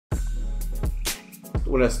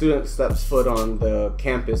When a student steps foot on the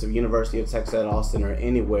campus of University of Texas at Austin or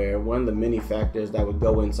anywhere, one of the many factors that would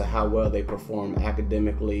go into how well they perform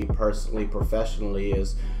academically, personally, professionally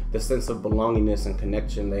is the sense of belongingness and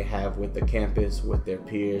connection they have with the campus, with their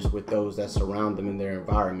peers, with those that surround them in their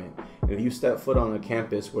environment. And if you step foot on a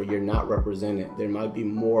campus where you're not represented, there might be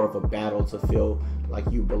more of a battle to feel like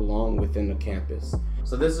you belong within the campus.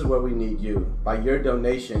 So this is where we need you. By your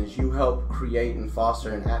donations, you help create and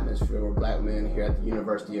foster an atmosphere where Black men here at the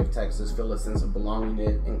University of Texas feel a sense of belonging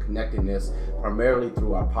and connectedness, primarily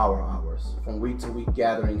through our power hours. From week to week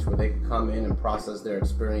gatherings where they can come in and process their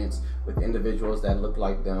experience with individuals that look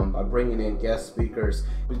like them. By bringing in guest speakers,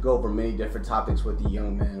 we go over many different topics with the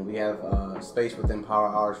young men. We have space within power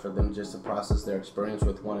hours for them just to process their experience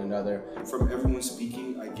with one another. From everyone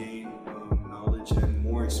speaking, I gain knowledge and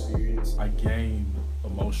more experience. I gain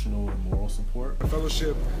emotional and moral support.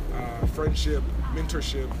 Fellowship, friendship,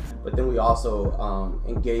 mentorship. But then we also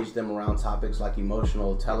engage them around topics like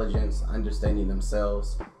emotional intelligence, understanding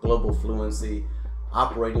themselves, global fluency,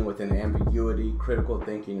 operating within ambiguity, critical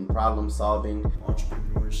thinking and problem solving,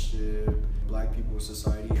 entrepreneurship, Black people in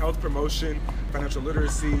society, health promotion, financial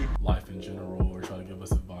literacy, life in general, or try to give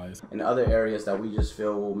us advice. and other areas that we just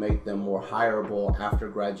feel will make them more hireable after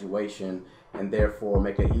graduation and therefore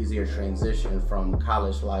make an easier transition from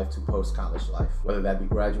college life to post-college life, whether that be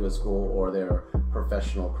graduate school or their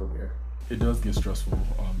professional career. It does get stressful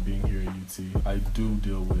being here at UT. I do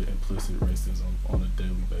deal with implicit racism on a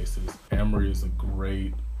daily basis. AAMRI is a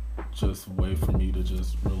great just way for me to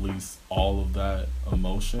just release all of that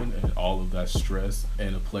emotion and all of that stress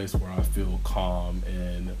in a place where I feel calm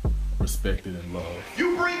and respected and loved.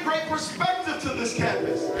 You bring great perspective to this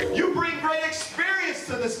campus. You bring great experience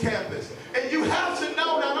to this campus. And you have to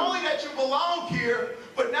know not only that you belong here,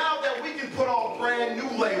 but now that we can put on brand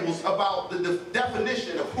new labels about the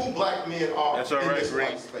definition of who Black men are in this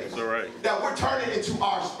white space. That's all right. That we're turning into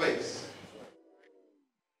our space.